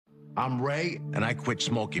I'm Ray, and I quit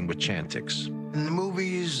smoking with Chantix. In the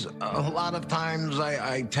movies, a lot of times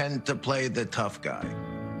I tend to play the tough guy.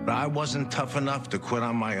 But I wasn't tough enough to quit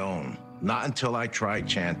on my own. Not until I tried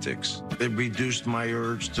Chantix. It reduced my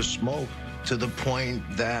urge to smoke to the point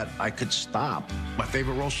that I could stop. My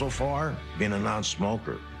favorite role so far? Being a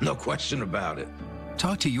non-smoker. No question about it.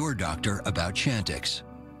 Talk to your doctor about Chantix.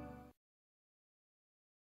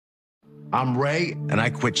 I'm Ray, and I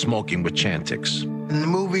quit smoking with Chantix. In the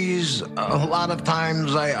movies, a lot of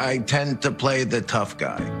times I tend to play the tough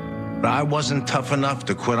guy. But I wasn't tough enough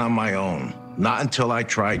to quit on my own. Not until I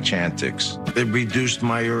tried Chantix. It reduced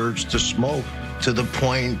my urge to smoke to the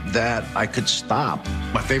point that I could stop.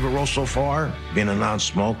 My favorite role so far? Being a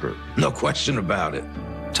non-smoker. No question about it.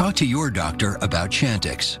 Talk to your doctor about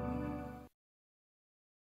Chantix.